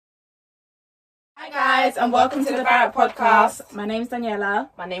Hi guys, and welcome to the Barrett Podcast. My name's Daniela.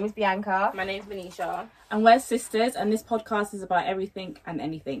 My name is Bianca. My name's Manisha. And we're sisters, and this podcast is about everything and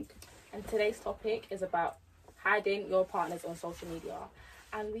anything. And today's topic is about hiding your partners on social media.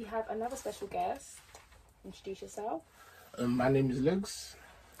 And we have another special guest. Introduce yourself. My name is Lugs.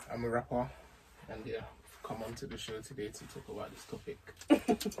 I'm a rapper, and yeah, I've come onto the show today to talk about this topic.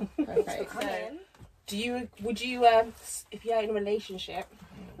 Perfect. Would you, if you're in a relationship,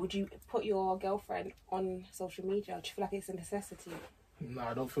 would you put your girlfriend on social media? Do you feel like it's a necessity? No,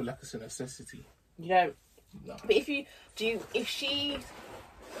 I don't feel like it's a necessity. You don't. No. But if she's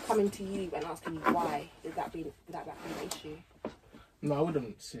coming to you and asking you why, would that be an issue? No, I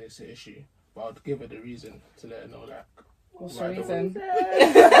wouldn't say it's an issue, but I'd give her the reason to let her know, like, What's why the I don't- reason?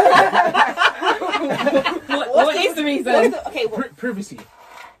 What is the reason? Privacy.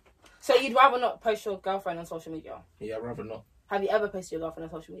 So you'd rather not post your girlfriend on social media? Yeah, I'd rather not. Have you ever posted your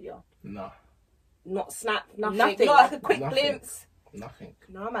girlfriend on social media? Nah, Not snap, nothing. Nothing. Not like a quick Nothing. glimpse. nothing.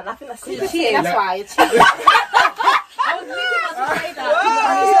 No, man, nothing that's You're super cheating, cheating. that's Like- why you're cheating. I was literally about to say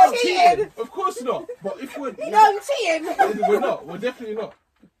that. I'm cheating. Of course not. But if we're I'm cheating. we're not. We're definitely not.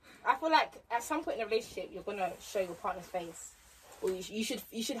 I feel like at some point in a relationship, you're gonna show your partner's face, or you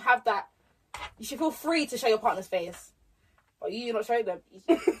should have that. You should feel free to show your partner's face, but you're not showing them.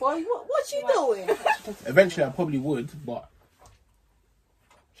 Boy, what you doing? Eventually, I probably would, but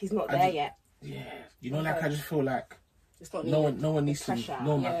He's not I there just- yet. yeah, you know, like I just feel like It's not no needed. one needs to Pressure.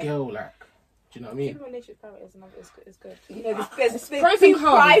 know my Yeah. girl. Like, do you know what I mean? Keeping a relationship private is good. You know, there's Pros being and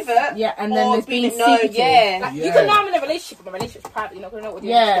cons. private. Yeah, and then or there's being known. secretive. Yeah. Like, you Yeah. can know I'm in a relationship, but my relationship's private. You're not gonna know what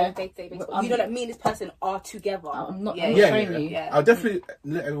you're Yeah. doing day-to-day basis. But You know that me and this person are together. I'm not Yeah, I'm Yeah, showing yeah. you. Yeah. I'll definitely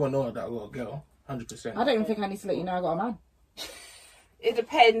let everyone know that I got a girl. 100%. I don't even think I need to let you know I got a man. It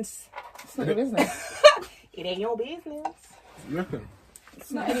depends. It's not your business. It ain't your business. You reckon?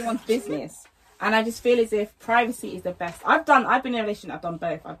 It's not anyone's business. And I just feel as if privacy is the best. I've been in a relationship, I've done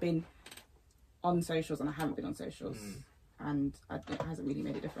both. I've been on socials and I haven't been on socials. And it hasn't really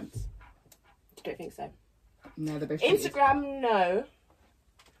made a difference. I don't think so. No, they're both treated. Instagram, no.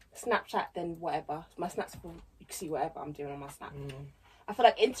 Snapchat, then whatever. My snaps, you can see whatever I'm doing on my snap. I feel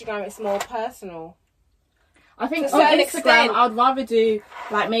like Instagram is more personal. I think To a on certain Instagram, extent. I'd rather do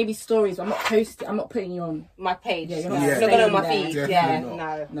like maybe stories, but I'm not posting. I'm not putting you on. My page. Yeah, you're not not going on my staying feed. there. Yeah, Definitely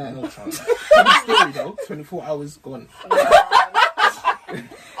no. No. No chance. Funny story though. 24 hours gone.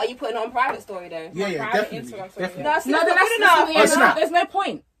 Are you putting it on private story though? Yeah, private definitely. Instagram story. Definitely. No, it's No, not then good that's enough. On Snap. there's no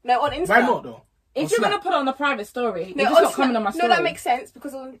point. No, on Instagram. Why not though? If On you're Snap. gonna put it on the private story, No, you're just on not coming on my story. No, that makes sense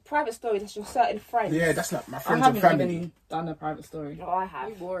because on private story, there's your certain friends. Yeah, that's like my I friends and haven't family. even done a private story. No, I have.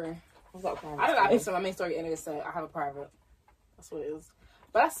 You're boring. I've got a private I don't like story. posting my main story anyway, so I have a private. That's what it is.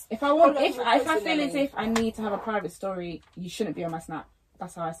 But that's If I want, Probably if not I posting feel their as name. if I need to have a private story, you shouldn't be on my Snap.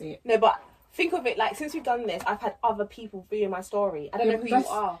 That's how I see it. No, but think of it like since we've done this, I've had other people viewing my story. I don't Yeah, know who but you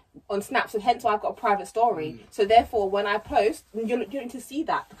are on Snap, so hence why I've got a private story. So therefore, when I post, you don't need to see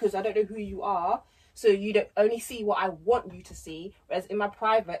that because I don't know who you are. So you don't only see what I want you to see. Whereas in my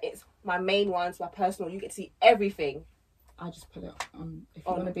private, it's my main ones, my personal. You get to see everything. I just put it on. If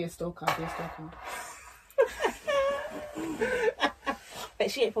you On. want to be a stalker, be a stalker. But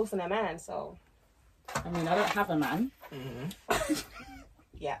she ain't posting her man, so I mean, I don't have a man.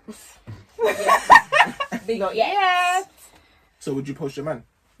 yeah. Not Yeah. So would you post your man?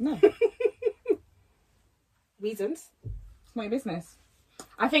 No, Reasons. it's not your business.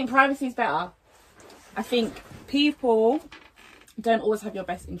 I think privacy is better. I think people don't always have your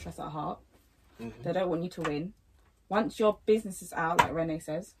best interests at heart. They don't want you to win. Once your business is out, like Renee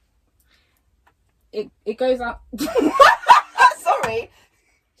says, it goes up. Sorry.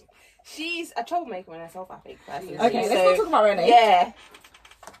 She's a troublemaker in herself, I think. Personally. Okay, let's So, not talk about Renee. Yeah.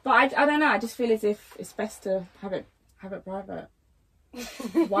 But I don't know. I just feel as if it's best to have it private.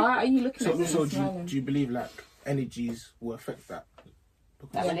 Why are you looking at me So and smiling? do you believe like energies will affect that?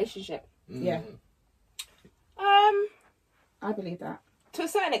 That Yeah. relationship. Yeah, I believe that. To a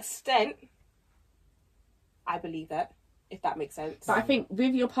certain extent, I believe that, if that makes sense. But I think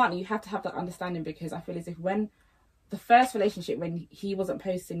with your partner, you have to have that understanding because I feel as if when the first relationship, when he wasn't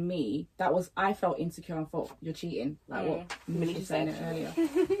posting me, I felt insecure and thought you're cheating. Like what Millie was saying said. earlier.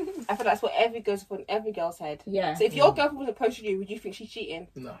 I feel that's what every girl's head. Yeah. So if your girlfriend wasn't posting you, would you think she's cheating?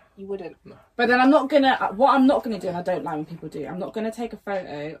 No. You wouldn't. But then what I'm not gonna do, and I don't like when people do, I'm not gonna take a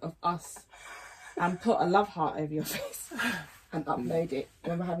photo of us and put a love heart over your face and upload it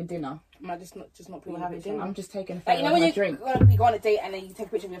when we're having dinner. Am I just not people having having dinner? I'm just taking a Like, photo you know of when my you drink. go on a date and then you take a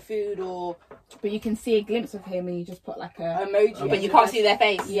picture of your food or But you can see a glimpse of him and you just put like emoji, But you can't see their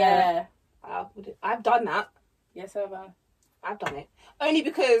face. Yeah. I've done that. Yes, have I? I've done it. Only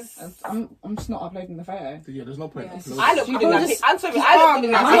because I'm just not uploading the photo. Yeah, there's no point. Yes. uploading. I look good in that just- pic. I'm sorry, I look good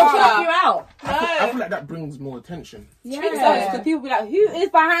in I that can picture. check you out. I feel like that brings more attention. Yeah. Because people be like, who is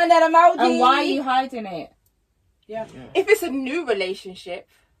behind that emoji? And why are you hiding it? Yeah. If it's a new relationship,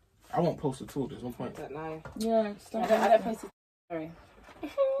 I won't post at all. There's no I point. don't know. Yeah. I don't post it. Sorry.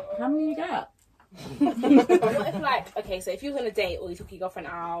 How many you get? What if, like, okay, so if you was on a date or you took your girlfriend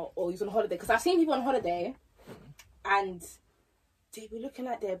out or you was on holiday, because I've seen people on holiday and they be looking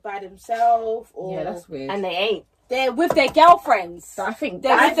like they're by themselves or Yeah, that's weird. And they ain't. they're with their girlfriends. I think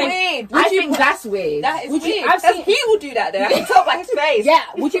That's I think, weird. I think that's weird. That is Would you- weird. I've That's, seen- he will do that though. I can tell by his face. Yeah,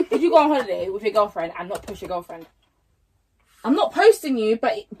 would you go on holiday with your girlfriend and not push your girlfriend? I'm not posting you,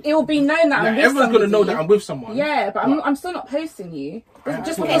 but it will be known that I'm Like, with everyone's gonna know somebody. that I'm with someone. Yeah, but I'm still not posting you.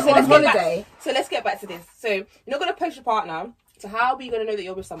 Just Okay, because so we're on let's get back- holiday. So let's get back to this. So you're not gonna post your partner. So how are you gonna know that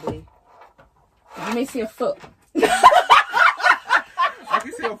you're with somebody? You may see a foot. I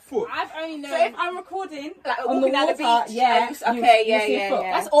can see a foot. I've only So if I'm recording Like on walking the down water, the beach. yeah, and you- okay, you yeah, see a yeah, foot.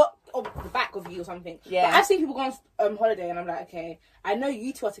 yeah. that's all the back of you or something. Yeah. But I've seen people go on holiday and I'm like, okay, I know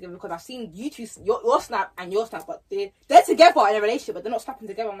you two are together because I've seen you two, your snap and your snap, but they're together in a relationship, but they're not snapping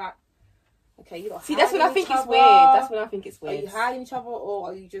together. I'm like, okay, you don't See, that's when I think each it's other. weird. That's when I think it's Are weird. you hiding each other or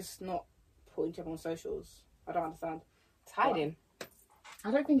are you just not putting each other on socials? I don't understand. It's hiding.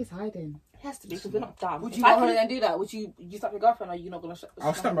 I don't think it's hiding. It has to be because we're not dumb. Would If you go I on can- holiday and do that? Would you snap your girlfriend or are you not gonna?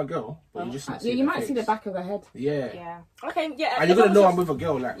 I'll snap my girl, but you just Yeah, see you the might see the face. back of her head. Yeah. Yeah. Okay, yeah. And you're gonna know I'm with a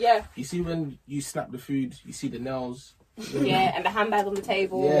girl. Like, Yeah. you see when you snap the food, you see the nails. Yeah, and the handbag on the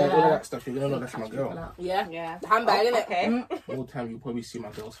table. Yeah, all of that stuff. You're gonna know that's my Catch people girl. out. Yeah. Yeah. The handbag, innit? Okay. All the time you'll probably see my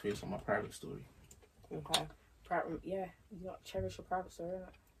girl's face on my private story. Okay. Yeah. You not cherish your private story, innit?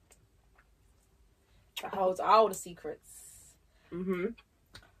 That holds all the secrets. Mhm.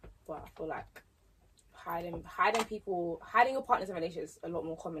 But I feel like hiding your partners in relationships is a lot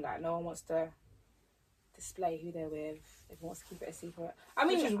more common. Like no one wants to display who they're with. Everyone wants to keep it a secret. I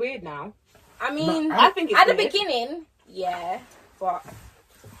Which is mean, weird now. No, I think it's at the weird. beginning, yeah, but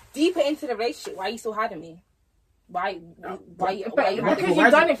deeper into the relationship, why are you still hiding me? Why you But hiding because me?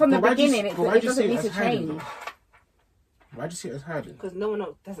 you've done it from the But why'd you- beginning, but why'd it you doesn't see it need as to hiding, change. though? Why'd you see it as hiding? Because no one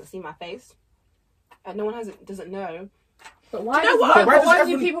doesn't see my face, and no one doesn't know. But why? Do you know what? But Why does why do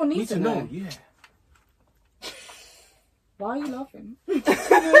everyone people need to know? Yeah. Why are you laughing?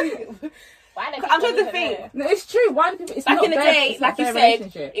 Why do I'm trying to people think. know? No, it's true. Why do people? It's Back not in the their, day, it's not like you their said,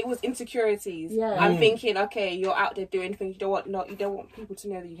 relationship. it was insecurities. Yeah. I'm thinking, okay, you're out there doing things you don't want people to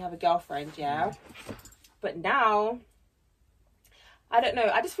know that you have a girlfriend, yeah. But now, I don't know.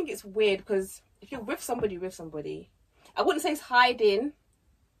 I just think it's weird because if you're with somebody, I wouldn't say it's hiding.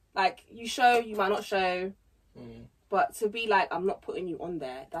 Like you show, you might not show, but to be like, I'm not putting you on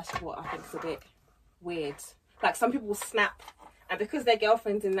there. That's what I think is a bit weird. Like some people snap, and because their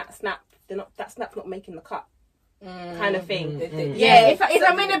girlfriend's in that snap, that snap's not making the cut. Kind of thing. Yeah, if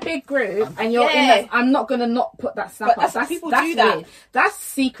I'm in a big group and you're in Yeah. that, I'm not gonna not put that snap But up. people that's do that. weird. That's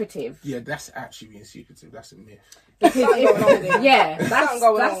secretive. Yeah, that's actually being secretive. That's a myth. Because Something going on with it. yeah, Something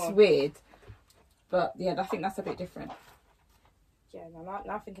going that's on. weird. But yeah, I think that's a bit different. Yeah,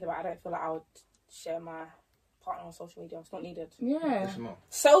 now thinking about it, I don't feel like I would share my partner on social media. It's not needed. Yeah. It's not.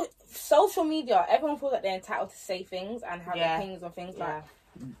 So social media, everyone feels like they're entitled to say things and have Yeah. opinions on things. Yeah. Like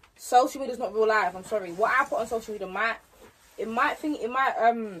social media is not real life. I'm sorry. What I put on social media might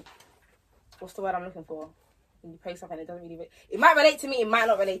what's the word I'm looking for? When you post something, it doesn't really. It might relate to me. It might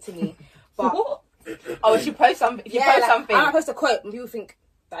not relate to me. But Oh, if you post something, something. I might post a quote and people think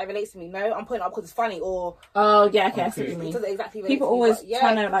that it relates to me. No, I'm putting it up because it's funny or Oh yeah, okay, I see what you it mean. doesn't exactly relate People to me, always but yeah,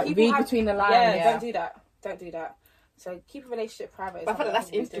 trying to like people read have- between the lines. Yeah, Yeah. don't do that. So keep a relationship private. But I feel like that's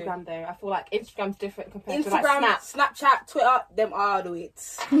Something people do. Instagram though. I feel like Instagram's different compared to like Snap. Instagram, Snapchat, Twitter, them are the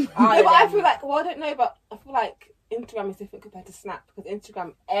it. No, but I feel like, well, I don't know, but I feel like Instagram is different compared to Snap because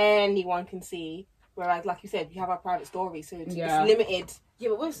Instagram anyone can see, whereas, like you said, you have our private story, so it's limited. Yeah,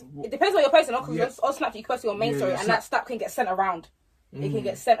 but it depends on what you're posting on. Because Yeah. on Snap, you post your main Yeah, story, yeah, and Snap- that Snap can get sent around. It can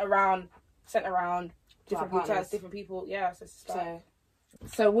get sent around different group partners. chats, different people. Yeah, so it's just like, So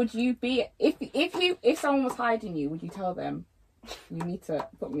So would you be if someone was hiding you, would you tell them you need to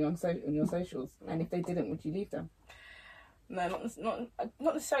put me on your socials? And if they didn't, would you leave them? no,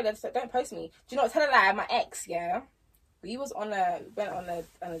 not necessarily. I just don't post me. Do you know what? Tell a lie. My ex, yeah, we went on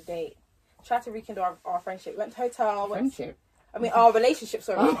a date. Tried to rekindle our friendship. Went to hotel. Friendship. Our relationship.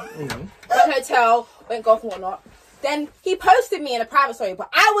 Sorry. Mm-hmm. Went hotel. Went golf and whatnot. Then he posted me in a private story, but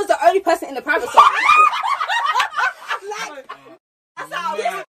I was the only person in the private story. That's how I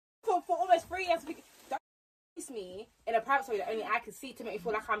was for almost 3 years. Don't post me in a private story that only I can see to make me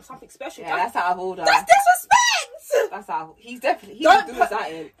feel like I'm something special. yeah, that's out of order. That's disrespect. That's how he's definitely Don't doing put-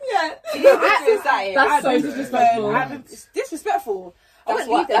 something. Yeah. He's doing something. That's so I- disrespectful. It's disrespectful. I That's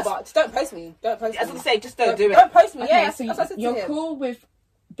wouldn't leave them, what- but just don't post me. Don't post I was me. gonna say, just don't do it. Don't post me. Okay, Yeah, so that's what I said to you're him. cool with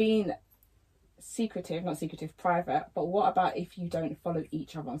being secretive, not secretive, private. But what about if you don't follow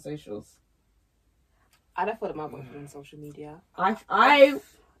each other on socials? I don't follow my boyfriend on social media.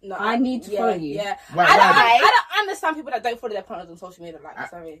 No, I need to follow you. Yeah, Why- I why don't understand people that don't follow their partners on social media. Like,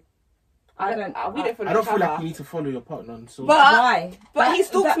 sorry. I don't. We don't follow I don't each feel like other. you need to follow your partner on social. But Why? but he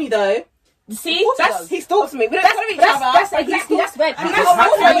stalks me though. See, That's- He stalks me. We don't follow each other. That's but he exactly stalks- that's red. and And that's that's what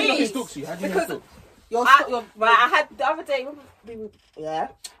what How do it you know he is. stalks you? How do you know he Because- stalks? I had the other day.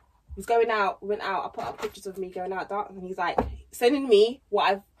 Was going out. Went out. I put up pictures of me going out dancing, and he's like sending me what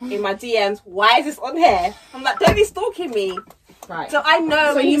I've in my DMs. Why is this on here? I'm like, don't be stalking me. right. So I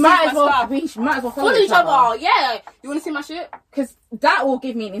know. So when you he might sees as my well. stuff. We might as well Follow each other. Yeah. You want to see my shit? because that will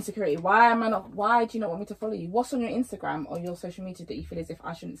give me an insecurity. Why am I not? Why do you not want me to follow you? What's on your Instagram or your social media that you feel as if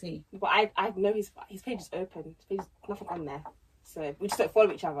I shouldn't see? But I know his page is open. His page is nothing on there. So we just don't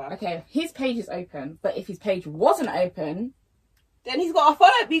follow each other. Okay, his page is open, but if his page wasn't open, Then he's got to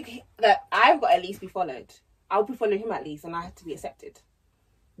follow me. That I've got to at least be followed. I'll be following him at least, and I have to be accepted.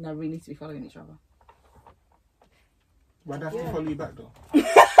 no, we need to be following each other. Why do I have to follow you back though?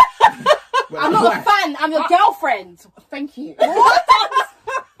 I'm not a fan. I'm your girlfriend. Thank you.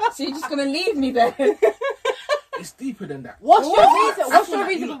 So you're just gonna leave me there? It's deeper than that. What's your reason? I What's feel your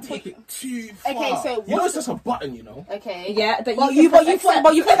like you reason? lot take it too far. Okay, so you know what's- it's just a button, you know. Okay. Yeah, that But you you can feel accept.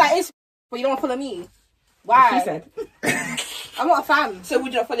 but you feel that is, but you don't want to follow me. Why? She said. I'm not a fan. So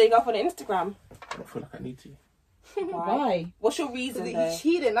would you not follow your girlfriend on Instagram? I don't feel like I need to. Why? What's your reason? though? He's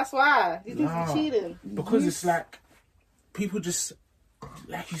cheating. That's why. These things Nah. are cheating. Because it's like people just,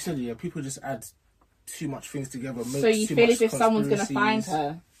 like you said, yeah, people just add too much things together. So you too feel much as if someone's gonna find conspiracies.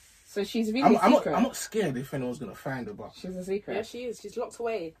 her? So she's really I'm secret. not scared if anyone's gonna find her, but She's a secret. Yeah, she is. She's locked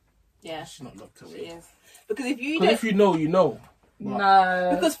away. Yeah, she's not locked she away. is. Because if you Because don't, if you know, you know. But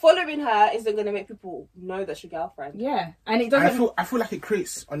No. because following her isn't going to make people know that's your girlfriend. Yeah, and it I doesn't. feel like it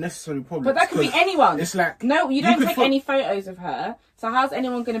creates unnecessary problems. But that could be 'cause anyone. It's like No, you don't could take fo- any photos of her. So how's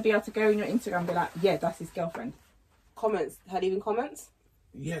anyone going to be able to go in your Instagram and be like, yeah, that's his girlfriend? Comments, her leaving comments.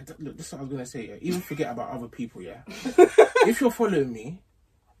 Yeah, look, this is what I was gonna say. Yeah. Even forget about other people. Yeah, if you're following me,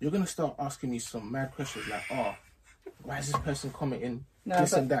 you're gonna start asking me some mad questions like, "Oh, why is this person commenting No,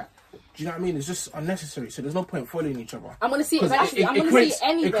 this but- and that?" Do you know what I mean? It's just unnecessary. So there's no point following each other. I'm gonna see it 'Cause eventually. I'm gonna creates, see it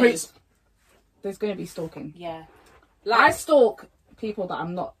anyway. It creates. There's going to be stalking. Yeah. I Like stalk people that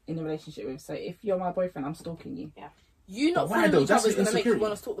I'm not in a relationship with. So if you're my boyfriend, I'm stalking you. you not But why following though? each That's other is gonna make you insecurity.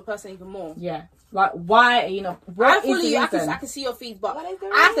 want to stalk the person even more. Yeah. Like, why are you not? I What follow is the you. I reason? can see your feed, but What is the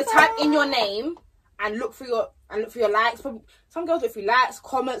I have to reason? type in your name and look for your likes. Some girls look for likes,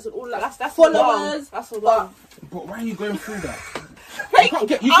 comments, and all that. That's followers. wrong. That's wrong. But why are you going through that? Hey, You can't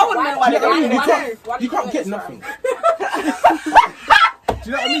get. You I can't- wouldn't know you why know they're what I mean? doing You it. can't- Why do You you can't do get it, nothing. Do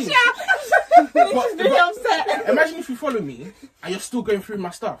you know what I mean? really upset. Imagine if you follow me and you're still going through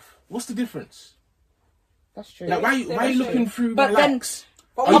my stuff. What's the difference? That's true. Like, why are you looking through But my then- likes?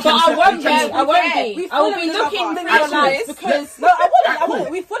 But Are you But trying to I say- won't be. are you trying to- I won't Yeah, be. we I will follow be each looking other. through Alright, your cool. lives because because no, I wouldn't. Alright, I wouldn't.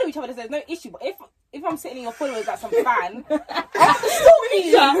 cool. We follow each other. There's no issue. But if I'm sitting in your followers like some fan, I have to stalk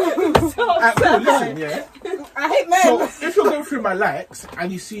you. Alright, cool, listen, yeah. I hate men. So if you're going through my likes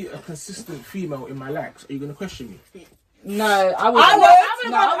and you see a consistent female in my likes, are you going to question me? no, I would. I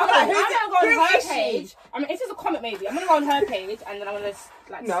would. No, I wouldn't. I'm gonna go on her Who is she? page. I mean, if it's a comment, maybe I'm gonna go on her page and then I'm gonna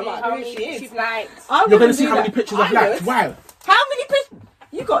like No, I'm see like, how who many she is? she's liked. I You're going to wouldn't see do how many that. pictures I I've liked. would. Why? How many pictures?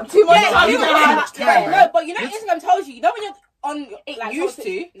 You got too much. Yeah, time. you you got know, too much time, yeah. man. No, but you know, Instagram tells you. You know when you're on, It like, used so-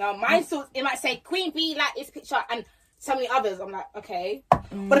 to. No, mine still. It might say Queen Bee like this picture and so many others. I'm like, okay,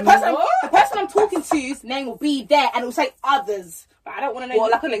 but the person I'm talking to's name will be there and it will say others. But I don't want to know. Or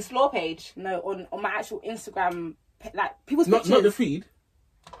like an explore page. no, on my actual Instagram, like people's Not pictures. the feed.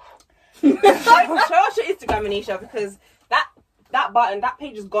 Show us your Instagram, Anisha, because that button, that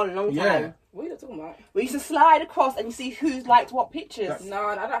page is gone a long time. Yeah. What are you talking about? We used to slide across and you see who's liked what pictures. No,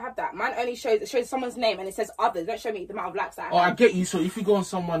 I don't have that. Mine only shows someone's name and it says others. Don't show me the amount of likes that I Oh, I have. get you. So if you go on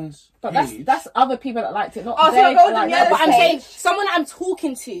someone's But page, that's other people that liked it, not Oh, so they go to like the that. other But I'm page. saying someone that I'm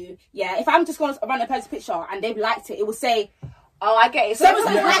talking to, yeah, if I'm just going to run a person's picture and they've liked it, it will say Oh, I get it. So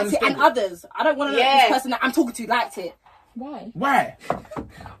so-and-so Yeah, I liked it understand and it. others. I don't want to know Yeah. if this person that I'm talking to liked it. Why? why?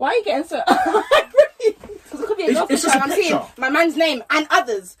 Why are you getting so? Because it could be a It's- girl it's picture just and a I'm seeing picture. my man's name and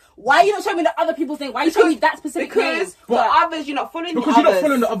others. Why are you not showing me the other people's name? Why are you showing me that specific name? because the But- others, you're not following Because the you're others. not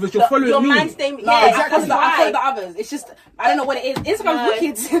following the others, you're following your me. man's name. No, Yeah, exactly. I follow the others. It's just I don't know what it is. Instagram's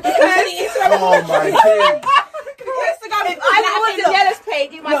wicked. Oh my god. If I was the jealous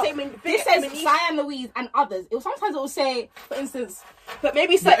page, you might say This says Cyan Louise and others. Sometimes it will say, for instance, but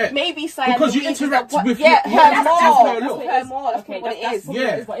maybe Cyan because you Louise interact with her that's more. her lot. Her more. That's okay, what it that's is.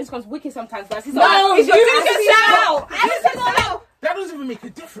 Yeah. But Instagram's wicked sometimes, guys. No, It's you your That doesn't even make a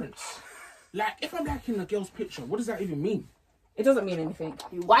difference. Like, if I'm liking a girl's picture, what does that even mean? It doesn't mean anything.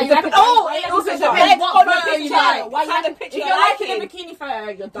 Why It you like dep- it? It also depends what on the photo you picture. like. What kind of If picture you're you're liking a liking. bikini photo,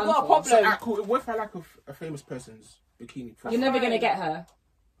 you're done got a for. problem. So, cool. What if I like a famous person's bikini? You're never gonna get her.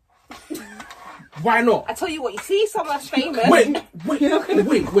 Why not? I tell you what, you see someone that's famous. Wait. And an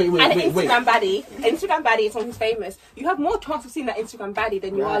Instagram baddie is someone who's famous. You have more chance of seeing that Instagram baddie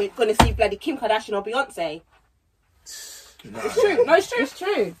than you are going to see bloody Kim Kardashian or Beyonce. It's true. No, it's true. It's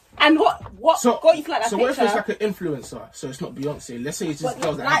true. And what got you for like that so picture? what if it's like an influencer? So it's not Beyonce. Let's say it's just But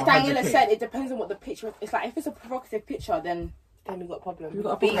girls that like have Daniela 100K. said, it depends on what the picture. It's like if it's a provocative picture, then we've got a problem. We've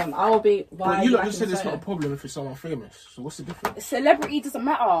got a problem. I will be. Why But you lot liking just said it's photo? not a problem if it's someone famous. So what's the difference? celebrity doesn't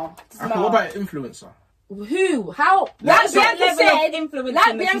matter. Okay, what about an influencer? Who? How? Like What's Bianca that level said, of influence like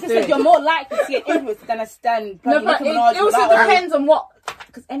that Bianca she's said, doing? you're more likely to see an influencer than No, bloody but Nicki it Minaj also without- depends on what.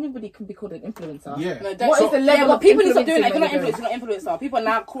 Because anybody can be called an influencer. Yeah. No, What so, is the level but of people need to stop doing that. influencing If you're that not influencer, you're not influencer. People are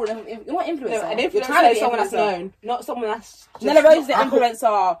now calling them, you're not influencer. An You're influencer trying to is be someone that's influencer. known, not someone that's Nella Rose is the I could-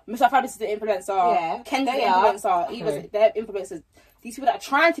 influencer. Mr. Fabrice is the influencer. Yeah, Ken's the they are. influencer. Eva's, they're influencers. These people that are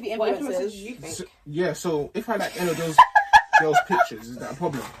trying to be What influencers do influencers. you think? So, yeah, so if I like any of those girls' pictures, is that a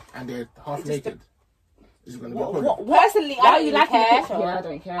problem? And they're half naked? Is it going to be a problem? Personally, Why I are don't you really liking the care. picture? Yeah, I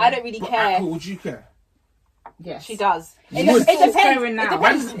don't care. I don't really But care. Apple, would you care? Yes. She does. You It would. depends. Caring now.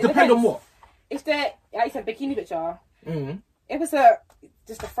 Why does it depend on what? If they're, like you said, bikini picture. Mm-hmm. If it's a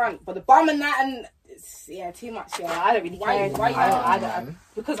just the front, but the bum and that and it's, yeah, too much. Yeah, I don't really care. Why you I like don't.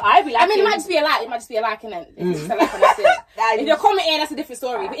 Because I be like. I mean, it might just be a like. It might just be a like, and then it's just a like, and that's it. If you're commenting, that's a different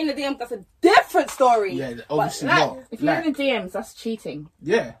story. But in the DM, that's a different story. Yeah, obviously like, not. If you're Like, in the DMs, that's cheating.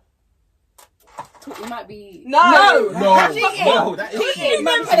 yeah. It might be No. No, Cheating. no, that is cheating. cheating.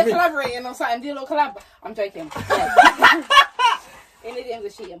 They're collaborating or something, do a little collab. I'm joking. Yeah. In the DMs,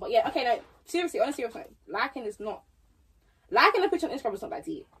 is cheating. But yeah, okay, no. Seriously, honestly, liking is not. Liking a picture on Instagram is not that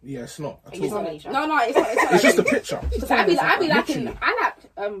deep. Yeah, it's not at It's all. not. No, it's not. It's not It's just a that deep. picture. Because I be liking. Literally. I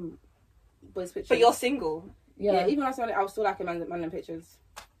like boys' pictures. But you're single. Yeah, even when I was still liking man pictures.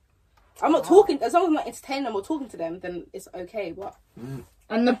 I'm not talking, as long as I'm not entertaining them or talking to them, then it's okay. But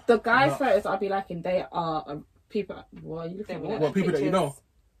And the guy No. photos I'd be liking, they are people. What are you looking at? What, people that you know?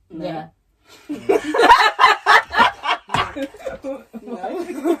 Yeah.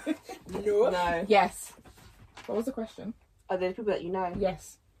 No. Yes. What was the question? Are there people that you know?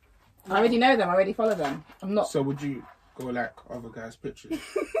 Yes. I already know them. I already follow them. I'm not. So would you go like other guys' pictures?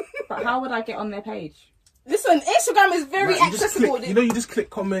 But how would I get on their page? listen, Instagram is very Like, you just accessible. click- you just click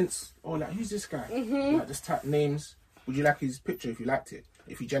comments or like, who's this guy? Like, just type names. Would you like his picture if you liked it?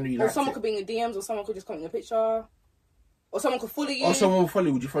 If you genuinely or liked someone it? could be in the DMs, or someone could just comment in your picture, or someone could follow you. Or someone will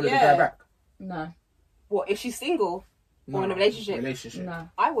follow. Would you follow the Yeah. guy back? No. What, if she's single No. or in a relationship? Relationship. No.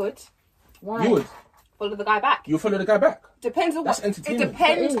 I would Why? You would. follow the guy back. You'll follow the guy back. Depends on That's what. It entertainment.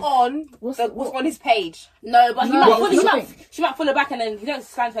 depends It is. on What's on his page. No, but he No, might what follow. do you think? She might follow back, and then you don't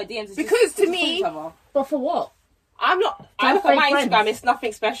slide to her DMs. It's Because just, to it's me- just follow each other. But for what? I look Don't at my fake Instagram. friends. It's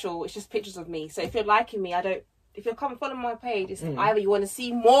nothing special. It's just pictures of me. So if you're liking me, I don't. If you're coming following my page, it's either you want to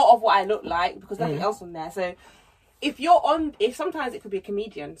see more of what I look like because nothing else on there. So if sometimes it could be a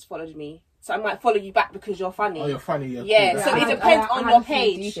comedian that's followed me, so I might follow you back because you're funny. Oh, you're funny. Yeah. Yeah, cool. so I it had- depends I on had your a few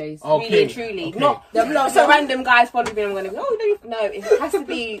page. DJs. Okay. Really and truly. Okay. Not so random guys following me and I'm going to be, oh, no, it has to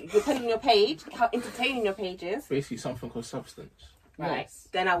be depending on your page, how entertaining your page is. Basically, something called substance. Right. Yes.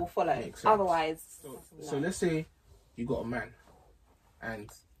 Then I will follow. Makes sense. Otherwise, So let's say you got a man and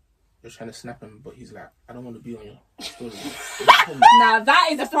you're trying to snap him, but he's like, I don't want to be on your story. Now that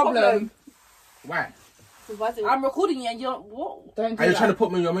is a That's the problem. problem. Why? I'm recording you, and you're what? Don't do Are you that. trying to put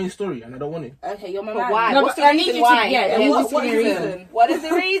me on your main story and I don't want it? Okay, you're my But man. why? No, What's but the I need reason you to- why? yeah, there what's needs to the be a reason? reason. What is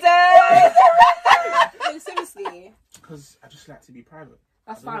the reason? No, seriously. Because I just like to be private.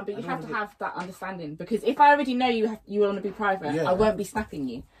 That's I don't- fine, but I you don't have to wanna have that understanding. Because if I already know you want to be private, Yeah. I won't be snapping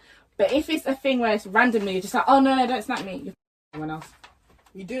you. But if it's a thing where it's randomly, you're just like, oh no, don't snap me. You're someone else.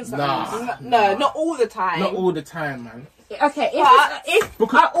 You're doing something. Nah. No, not all the time. Not all the time, man. Okay, But- if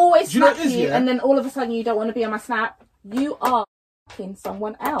Because- I always do you know snap what it is, you, yeah? and then all of a sudden you don't want to be on my snap, you are f***ing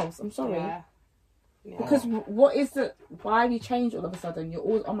someone else. I'm sorry. Yeah. Because what is the? Why have you changed all of a sudden? You're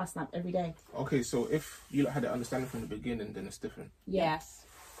always on my snap every day. Okay, so if you had that understanding from the beginning, then it's different. Yeah. Yes.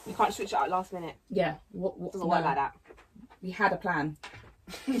 You can't switch it out last minute. Yeah. What It doesn't work like that. We had a plan.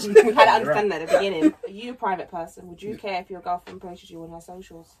 We had to understand that at the beginning. Are you a private person? Would you care if your girlfriend posted you on her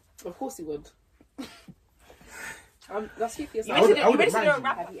socials? Of course he would. That's you for You yourself. mentioned I would it in a imagine.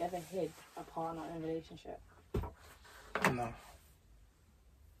 rap. Have you ever hid a partner in a relationship? No.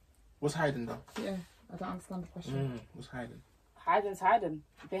 What's hiding though? Yeah, I don't understand the question. What's hiding? Hiding's hiding.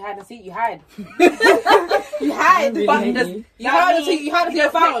 If they hide and seek, you hide. You hide, really but hate does you. You hide until you hide until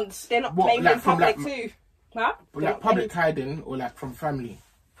you're found. They're not What, playing like in from, public like, too. Huh? But like public hiding or like from family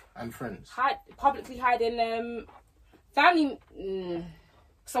and friends? Hide publicly hiding family.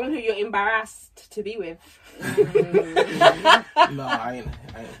 Someone who you're embarrassed to be with. No, I ain't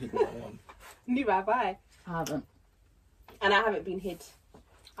hidden my own. Neither have I. I haven't. And I haven't been hid.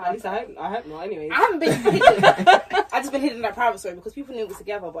 At least I hope not. Anyways. I haven't been hidden. I just been hidden in that private story because people knew it was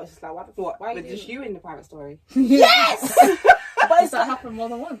together, but it's just like, What? why are But you just doing you in the private story. Yes! But Does it's that happen more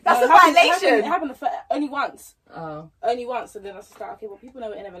than once? That's it a happened- violation. It happened only once. Oh. Only once. So then I was just like, okay, well, people know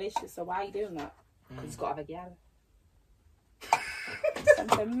we're in a relationship, so why are you doing that? It's got to have a gal.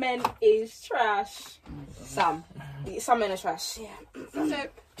 Some men is trash. Some. Some men are trash. Yeah. So,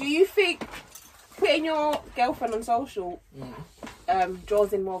 do you think putting your girlfriend on social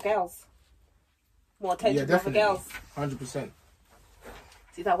draws in more girls? More attention Yeah, from other definitely. girls? 100%.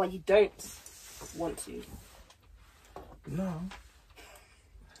 Is that why you don't want to? No.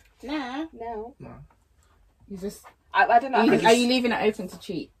 Nah. No. No. You just. I don't know. Are I you, think are you leaving it open to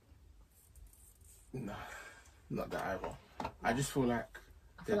cheat? No. Not that either. I just feel like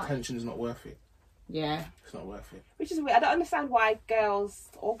the feel like- attention's not worth it. Yeah. It's not worth it. which is weird. I don't understand why girls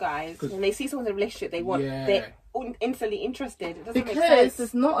or guys, 'Cause- when they see someone in a relationship they want, Yeah. they're instantly interested. It doesn't make Because sense.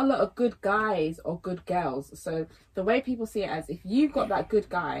 there's not a lot of good guys or good girls. So the way people see it as, if you got that good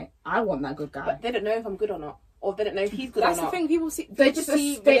guy, I want that good guy. But they don't know if I'm good or not, or they don't know if he's good That's or the not. thing. People see. They People just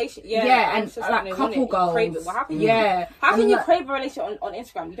see they- relation. Yeah, and it's just like they want couple it, you crave it. goals. Well, how can Yeah. How can And you like- crave a relationship on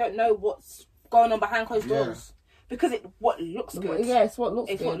Instagram? You don't know what's going on behind closed Yeah. doors. Because what looks good. Yeah, it's what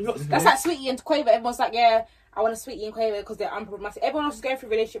looks It's good. what looks That's like Sweetie and Quaver. Everyone's like, yeah, I want a Sweetie and Quaver because they're unproblematic. Everyone else is going through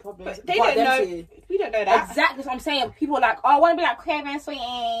relationship problems. But they but don't them know. two. We don't know that. Exactly that's what I'm saying. People are like, oh, I want to be like Quaver and Sweetie.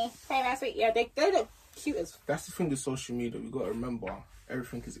 Quaver and Sweetie. Yeah, they look cute as. That's the thing with social media. We got to remember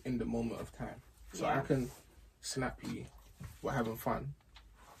everything is in the moment of time. So Yeah. I can snap you. We're having fun.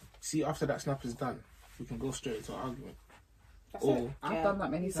 See, after that snap is done, we can go straight into an argument. That's Or, it. I've Yeah. done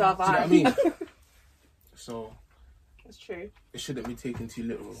that many So have times. do you know what I mean? So That's true. it shouldn't be taken too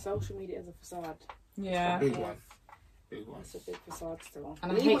literal. Social media is a facade. Yeah. Big Yeah. one. Big one. It's a big facade still.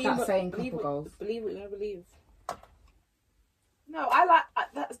 And I Believe hate what you that be- saying, believe couple what- goals. Believe what you don't believe. No, I like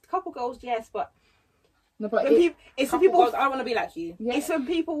that's couple goals, yes, but No, but when it, it's when Couple people. goals, I want to be like you. yeah. It's when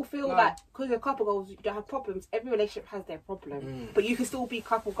people feel No. that because you're couple goals, you don't have problems. Every relationship has their problem, but you can still be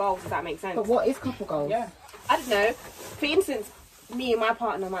couple goals. Does that make sense? But what is couple goals? Yeah. I don't know. For instance, me and my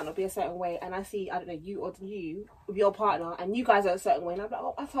partner might not be a certain way, and I see, I don't know, you or you with your partner, and you guys are a certain way, and I'm like,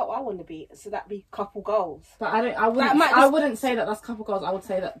 oh, that's how I want to be. So that'd be couple goals. But I don't. I wouldn't. might I just- wouldn't say that that's couple goals. I would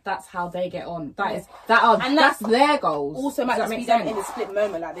say that that's how they get on. That is And that's that's their goals. Also, might Does just that be make them in sense? the split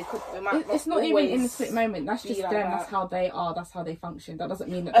moment. Like they could. It might It's not even in the split moment. That's be just like them. that. That's how they are. That's how they function. That doesn't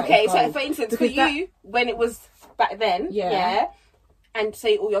mean that. Okay, that so is goals. for instance, Because for that- you, when it was back then, Yeah. and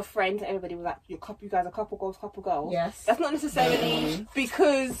say all your friends and everybody was like, you guys are couple goals. Yes. That's not necessarily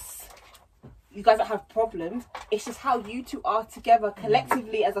because you guys don't have problems. It's just how you two are together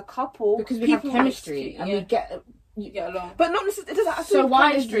collectively as a couple. Because we have People- chemistry and yeah. we get. You get along. But not necessarily. It doesn't have to So be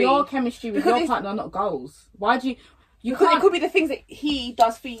why chemistry. is your chemistry with Because your it's- partner not goals? Why do you? You Because can't. it could be the things that he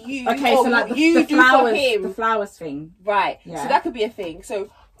does for you, Okay, or so like what the, you the do flowers, for him. the flowers thing. Right. Yeah. So that could be a thing. So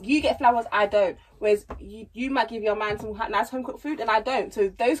you get flowers, I don't. Whereas you might give your man some nice home cooked food, and I don't. So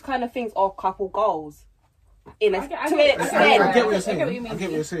those kind of things are couple goals. In a I get- to I an get- I, extent, I get what you're I saying. get what I you mean. get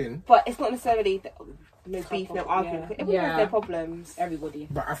what you're saying. but it's not necessarily no beef, no Couple, argument. yeah. Everyone Yeah. has their problems. Everybody.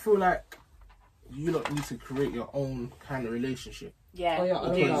 But I feel like you don't need to create your own kind of relationship. Yeah, Or your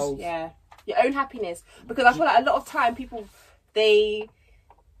own you do. goals. Yeah, your own happiness. Because I feel like a lot of time people,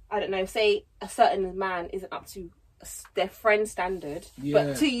 I don't know, say a certain man isn't up to their friend standard, Yeah.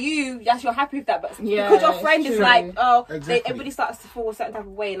 but to you, yes, you're happy with that. But Yeah, because your friend it's is true. like, oh, Exactly. everybody starts to fall a certain type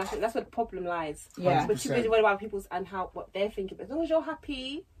of way, and I think that's where the problem lies. Yeah. But you're busy worried about people's and what they're thinking. But as long as you're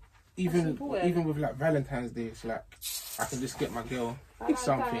happy, Even important. with like Valentine's Day, it's like I can just get my girl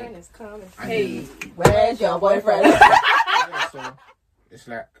something. Valentine's coming. And Hey. then- Where's your boyfriend? yeah, so it's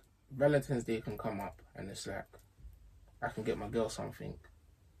like Valentine's Day can come up, and it's like I can get my girl something,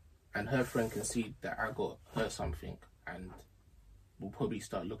 and her friend can see that I got her something, and we'll probably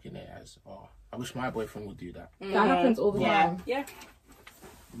start looking at it as, oh, I wish my boyfriend would do that. That happens all the Yeah. time. Yeah.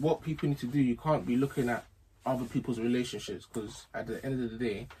 What people need to do, you can't be looking at other people's relationships, because at the end of the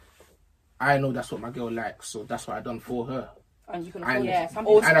day, I know that's what my girl likes, so that's what I done for her. And you can And- afford it. Some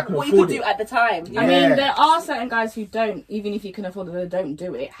Or people, And I can what you could afford do it. at the time. I Yeah. mean, there are certain guys who don't, even if you can afford it, they don't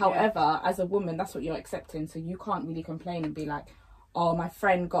do it. However, as a woman, that's what you're accepting, so you can't really complain and be like, "Oh, my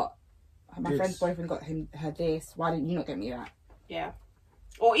friend's This. boyfriend got her this. Why didn't you not get me that?" Yeah.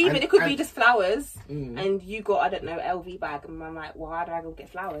 Or even And- it could be and- just flowers, Mm. and you got, I don't know, LV bag, and I'm like, well, why do I go get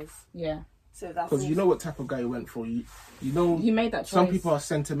flowers? Yeah, So that's Because you know what type of guy you went for. You know, you made that choice. some people are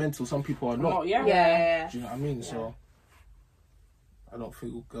sentimental, some people are not. not, yeah. Yeah. Do you know what I mean? So I don't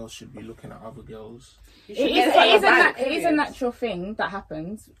think girls should be looking at other girls. You It should is, get it, from is a a bank, it is a period. natural thing that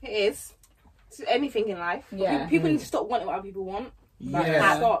happens. It is. It's anything in life. Yeah, People need to stop wanting what other people want. Like,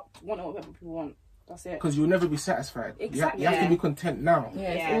 Yeah, stop wanting what other people want. That's it. because you'll never be satisfied. Exactly. You have to Yeah. be content now. yeah,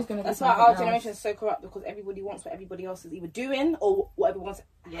 it's Yeah. always gonna be. That's why something our else. generation is so corrupt, because everybody wants what everybody else is either doing or what everyone else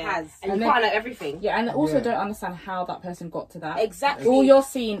has. And, And you then- can't know everything. Yeah, and also Yeah. don't understand how that person got to that. Exactly. All you're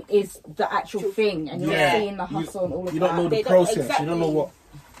seeing is the actual thing, and you're Yeah. seeing the hustle and all of You that. don't know They the don't- process. You don't know exactly. what.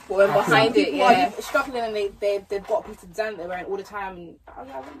 But when behind it, People yeah. are struggling and they've got a piece of design that they're wearing all the time, and oh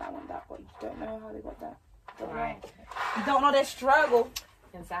yeah, I want that, but you don't know how they got that. Don't know. Right. You don't know their struggle.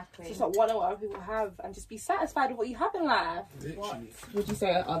 Exactly. Just not wanting what other people have, and just be satisfied with what you have in life. Literally. Would you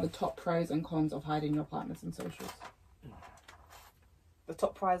say are the top pros and cons of hiding your partners on socials? The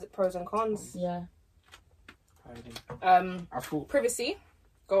top pros and cons. Yeah. I thought, Privacy.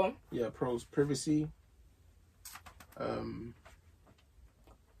 Go on. yeah, pros, privacy.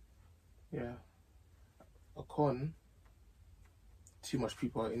 Yeah. A con. Too much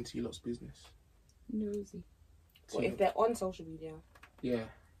people are into your lot's business. Nosy. What if they're on social media? Yeah.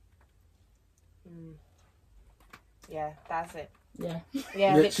 Yeah, that's it. Yeah.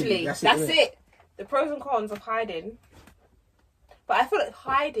 Yeah, Literally, literally. that's That's, it, it. The pros and cons of hiding. But I feel like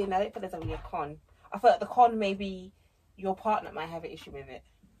hiding, I don't feel there's only a con. I feel like the con maybe your partner might have an issue with it.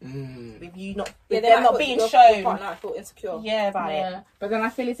 With you not, with them not being Your shown. partner might feel insecure. Yeah, about it. Yeah. But then I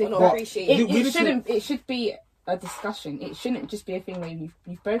feel it's Or not But- appreciate. it, We it just- shouldn't. It should be a discussion. It shouldn't just be a thing where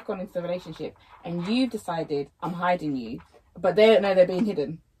you've both gone into the relationship and you've decided I'm hiding you, but they don't know they're being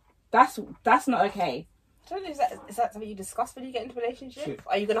hidden. That's not okay. I don't know, is that something you discuss when you get into a relationship? Shit.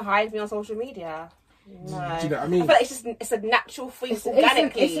 Are you going to hide me on social media? No. Do you know what I I mean? feel like it's a natural thing It's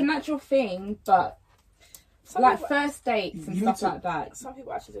organically. a natural thing, but Some like people- first dates and You stuff need to- like that. Some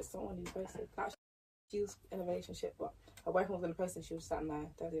people actually just don't want to be posted. Like, she was in a relationship, but her boyfriend was in a post and she was like, no,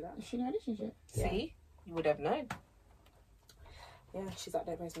 don't do that. Is she in a relationship? See? You would have known. Yeah, she's out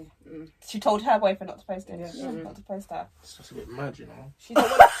there posting. She told her boyfriend not to post it. Yeah. Not to post her. It's just a bit mad, you know. She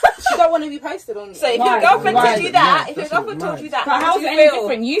don't want to be posted on. So if Why? your girlfriend Why? told you that, Yeah, if your that's a bit girlfriend told mad. you that, But how how's would it you any feel?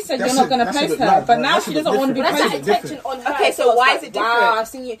 different? You said That's you're not a- going to that's a post bit her, mad, but man. now That's she a bit doesn't want to be different. That's posted. that attention on her. Okay, so it's why like, is it Wow, different? I've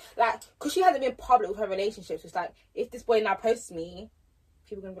seen you, like, because she hasn't been public with her relationships. It's like, if this boy now posts me,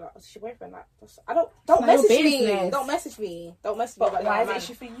 people are gonna be like, "What's your boyfriend?" Like, don't not your message me. business. Don't message me. Don't message me. But about why that is it man.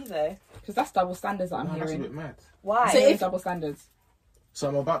 issue for you though? Because that's double standards that I'm No, that's a hearing. bit mad. Why? So if- Double standards. So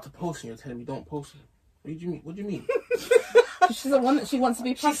I'm about to post and you're telling me don't post it. What do you mean? What do you mean? She doesn't want. She wants to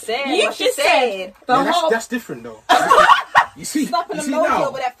be She posted. said You what she just said. The Yeah, whole. that's different though. You see, Snap an you see emoji now.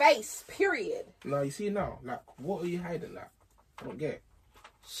 over their face. Period. No, you see now. Like, what are you hiding? Like, I don't get it.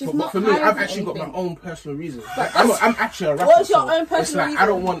 She's But not for me, I've hiding actually got anything. my own personal reasons. Like, I'm actually a rapper. What's your so own It's personal like I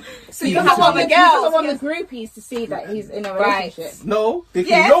don't reason? want. So you people have to other be- He doesn't girls. want the groupies to see that he's in a Right. relationship. No, they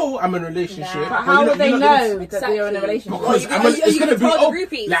Yeah. can know I'm in a relationship. Nah. But how you're will they you're not know gonna- that they're in a Exactly. relationship? Because Are you it's gonna gonna be tell the oh,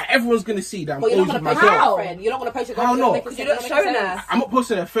 groupies? like everyone's gonna see that I'm But you're always not with gonna my post girl. your friend. You're not gonna post your How girlfriend. not? Make Because it you're not make showing sense. her. I'm not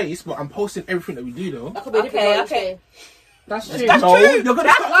posting her face, but I'm posting everything that we do though. That could be a different Okay, girl okay. each day. That's true. No, you're gonna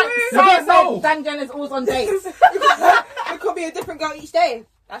Like you're Sam gonna said, Dan Jenner's always on dates. It could be a different girl each day.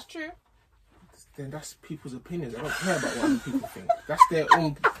 That's true. Then that's people's opinions. I don't care about what other people think. That's their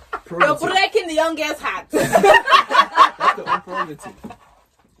own You're prerogative. breaking the young girl's heart. That's their own prerogative.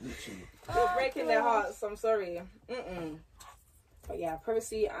 Literally. You're breaking their hearts. I'm sorry. But yeah,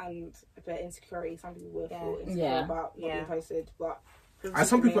 privacy and a bit of insecurity. Some people will feel insecure Yeah. about not Yeah. being posted, but And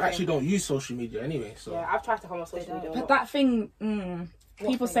some people actually don't use social media anyway. So Yeah, I've tried to come on social media. But that thing,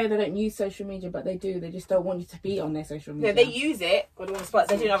 people thing? say they don't use social media, but they do. They just don't want you to be on their social media. No, they use it, but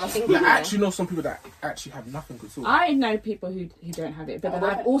they do other things. like, I actually know some people that actually have nothing at all. I know people who don't have it, but then Oh,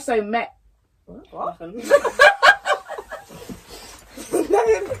 I've also met. What?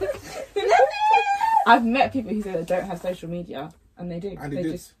 I've met people who say they don't have social media, and they do. And they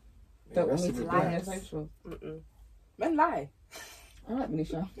did. just Yeah, don't want that's me a to bit be on mad. their social. Men lie. All right,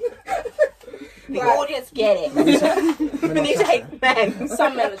 Manisha. The audience get it. Manisha hates men.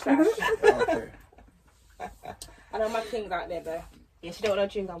 Some men are trash. Okay. I know my kings out there though. Yeah, she don't want no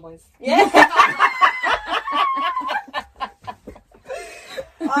chewing gum boys. Yeah.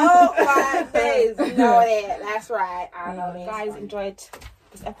 Oh my days. You know it. That's right. I know it. Guys, enjoyed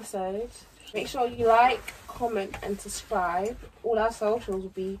this episode. Make sure you like, comment, and subscribe. All our socials will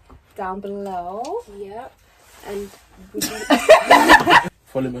be down below. Yep. And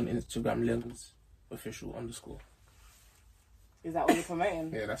Follow me on Instagram, Lens_official_. Is that what you're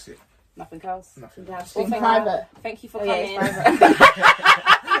promoting? Yeah, that's it. Nothing else? Nothing. In private. Thank you for Oh, coming. yeah,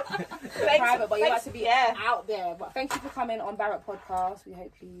 it's Private, but you like to be yeah. out there. But thank you for coming on Barrett Podcast. We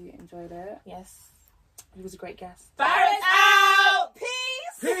hope you enjoyed it. Yes. He was a great guest. Barrett's out!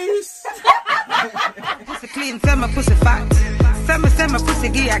 Peace! Peace! Pussy clean, send my pussy fat. Send my pussy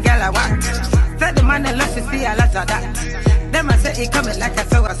give a girl a whack. Said the man that loves to see a lot of that. Them I say he coming like a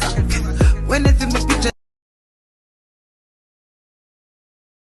so